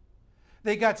journey.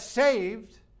 They got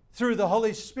saved through the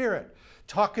Holy Spirit,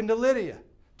 talking to Lydia,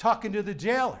 talking to the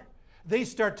jailer. They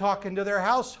start talking to their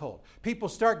household. People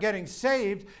start getting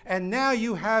saved, and now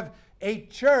you have a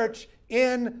church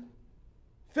in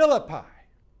Philippi.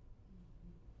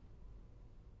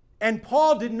 And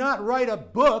Paul did not write a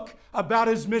book about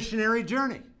his missionary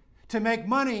journey to make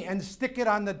money and stick it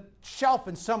on the shelf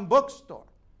in some bookstore.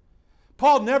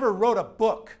 Paul never wrote a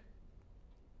book.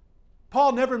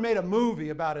 Paul never made a movie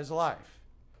about his life.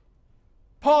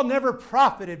 Paul never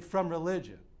profited from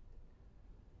religion.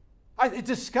 It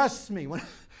disgusts me when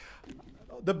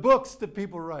the books that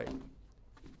people write.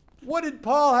 What did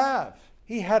Paul have?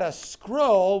 He had a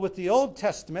scroll with the Old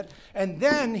Testament, and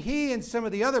then he and some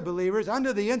of the other believers,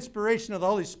 under the inspiration of the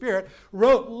Holy Spirit,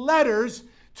 wrote letters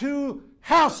to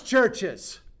house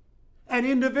churches and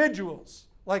individuals,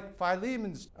 like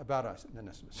Philemon's about us.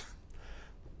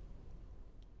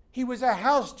 He was a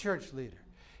house church leader.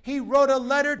 He wrote a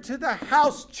letter to the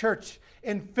house church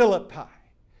in Philippi,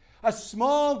 a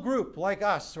small group like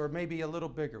us, or maybe a little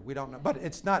bigger. We don't know, but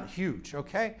it's not huge,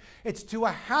 okay? It's to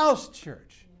a house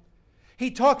church. He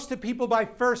talks to people by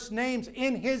first names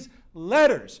in his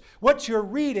letters. What you're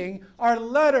reading are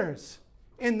letters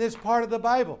in this part of the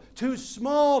Bible to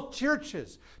small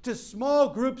churches, to small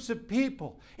groups of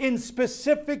people in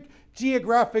specific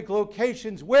geographic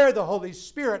locations where the Holy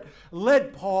Spirit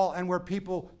led Paul and where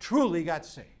people truly got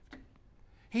saved.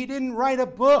 He didn't write a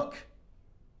book.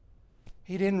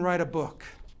 He didn't write a book.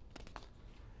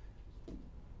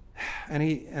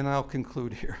 And I'll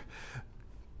conclude here.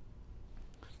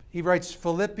 He writes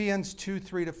Philippians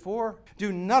 2:3-4.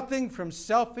 Do nothing from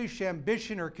selfish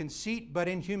ambition or conceit, but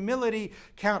in humility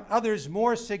count others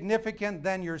more significant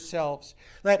than yourselves.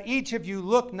 Let each of you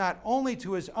look not only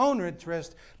to his own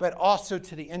interest, but also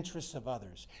to the interests of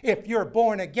others. If you're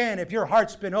born again, if your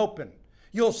heart's been open,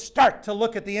 you'll start to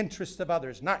look at the interests of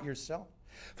others, not yourself.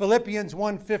 Philippians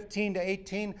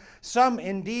 1:15-18. Some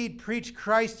indeed preach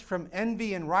Christ from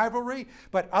envy and rivalry,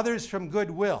 but others from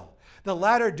goodwill. The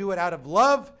latter do it out of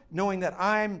love, knowing that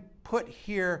I'm put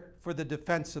here for the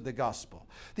defense of the gospel.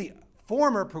 The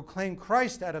former proclaim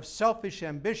Christ out of selfish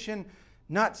ambition,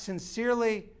 not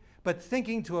sincerely, but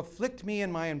thinking to afflict me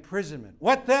in my imprisonment.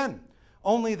 What then?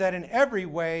 Only that in every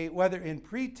way, whether in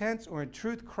pretense or in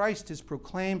truth, Christ is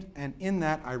proclaimed, and in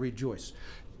that I rejoice.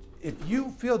 If you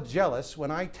feel jealous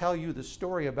when I tell you the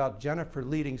story about Jennifer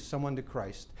leading someone to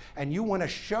Christ, and you want to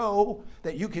show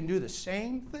that you can do the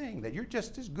same thing, that you're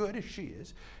just as good as she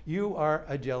is, you are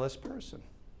a jealous person.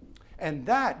 And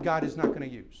that God is not going to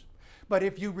use. But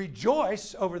if you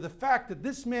rejoice over the fact that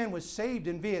this man was saved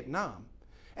in Vietnam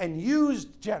and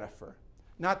used Jennifer,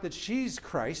 not that she's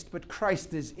Christ, but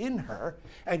Christ is in her,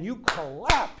 and you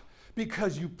clap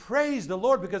because you praise the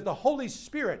Lord, because the Holy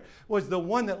Spirit was the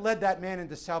one that led that man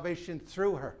into salvation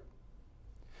through her.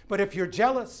 But if you're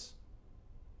jealous,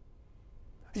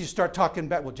 you start talking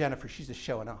about, well, Jennifer, she's just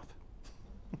showing off.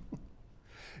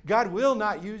 God will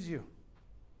not use you.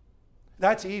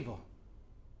 That's evil.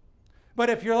 But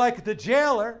if you're like the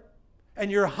jailer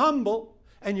and you're humble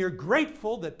and you're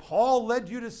grateful that Paul led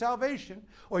you to salvation,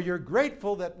 or you're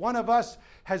grateful that one of us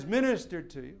has ministered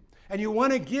to you, and you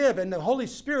want to give, and the Holy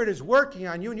Spirit is working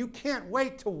on you, and you can't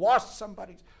wait to wash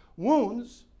somebody's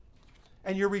wounds,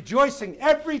 and you're rejoicing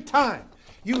every time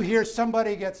you hear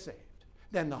somebody get saved,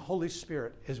 then the Holy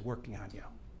Spirit is working on you.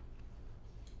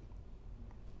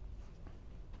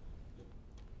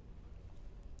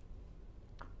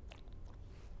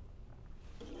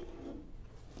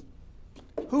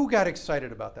 Who got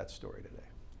excited about that story today?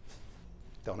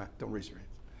 Don't raise your hands.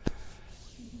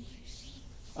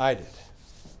 I did.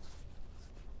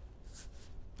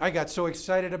 I got so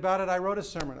excited about it, I wrote a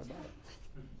sermon about it.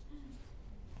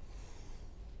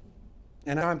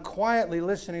 And I'm quietly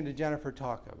listening to Jennifer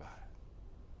talk about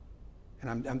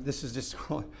it. And this is just,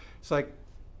 it's like,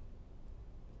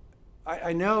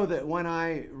 I know that when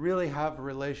I really have a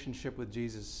relationship with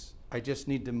Jesus, I just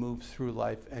need to move through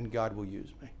life and God will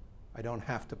use me. I don't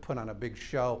have to put on a big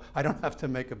show. I don't have to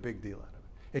make a big deal out of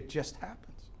it. It just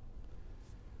happens.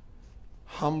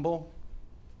 Humble.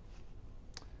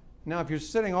 Now, if you're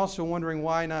sitting also wondering,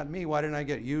 why not me? Why didn't I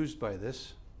get used by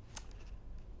this?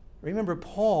 Remember,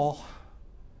 Paul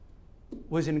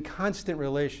was in constant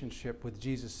relationship with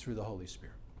Jesus through the Holy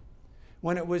Spirit.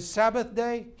 When it was Sabbath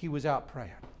day, he was out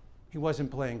praying. He wasn't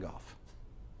playing golf.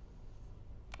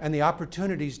 And the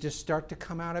opportunities just start to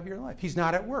come out of your life. He's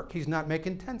not at work. He's not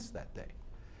making tents that day.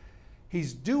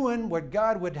 He's doing what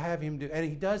God would have him do, and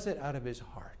he does it out of his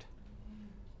heart.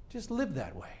 Just live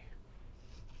that way.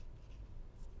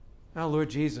 Now, Lord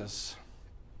Jesus,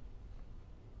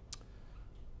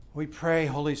 we pray,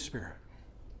 Holy Spirit,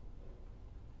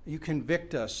 you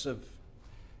convict us of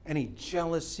any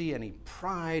jealousy, any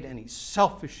pride, any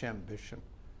selfish ambition,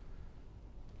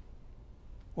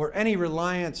 or any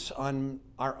reliance on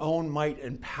our own might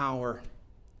and power.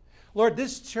 Lord,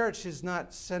 this church is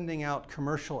not sending out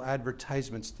commercial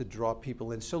advertisements to draw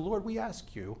people in. So, Lord, we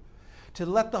ask you to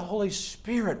let the Holy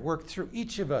Spirit work through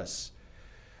each of us,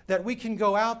 that we can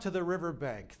go out to the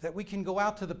riverbank, that we can go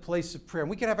out to the place of prayer, and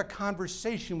we can have a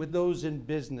conversation with those in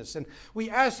business. And we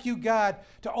ask you, God,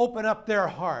 to open up their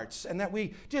hearts, and that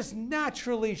we just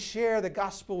naturally share the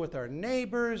gospel with our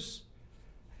neighbors,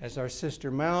 as our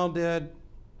sister Mal did.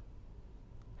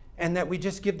 and that we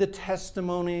just give the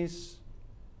testimonies.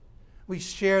 We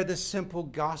share the simple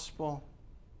gospel,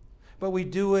 but we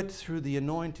do it through the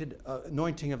anointing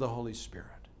of the Holy Spirit.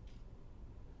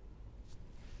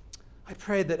 I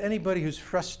pray that anybody who's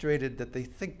frustrated that they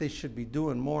think they should be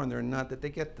doing more and they're not, that they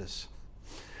get this.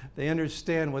 They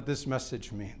understand what this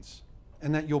message means,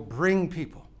 and that you'll bring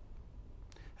people.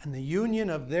 And the union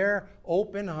of their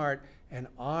open heart and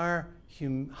our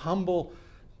humble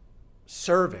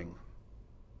serving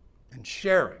and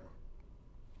sharing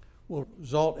will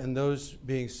result in those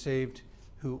being saved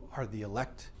who are the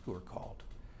elect, who are called.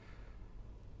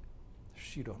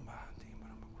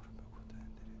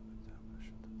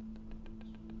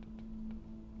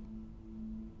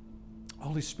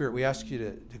 Holy Spirit, we ask you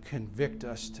to convict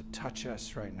us, to touch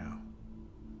us right now.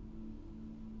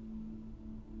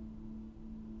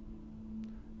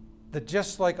 That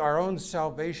just like our own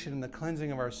salvation and the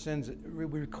cleansing of our sins, we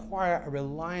require a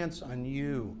reliance on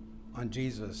you, on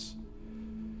Jesus.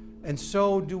 And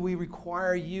so do we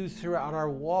require you throughout our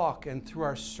walk and through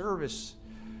our service,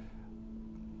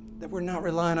 that we're not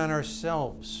relying on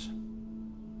ourselves.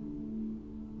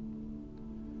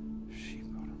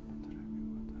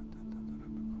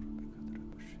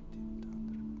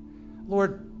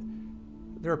 Lord,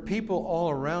 there are people all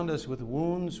around us with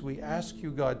wounds. We ask you,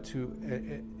 God,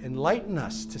 to enlighten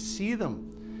us to see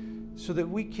them so that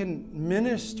we can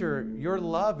minister your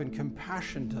love and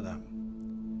compassion to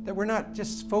them. That we're not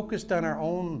just focused on our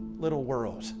own little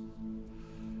world,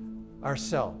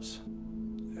 ourselves.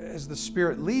 As the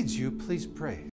Spirit leads you, please pray.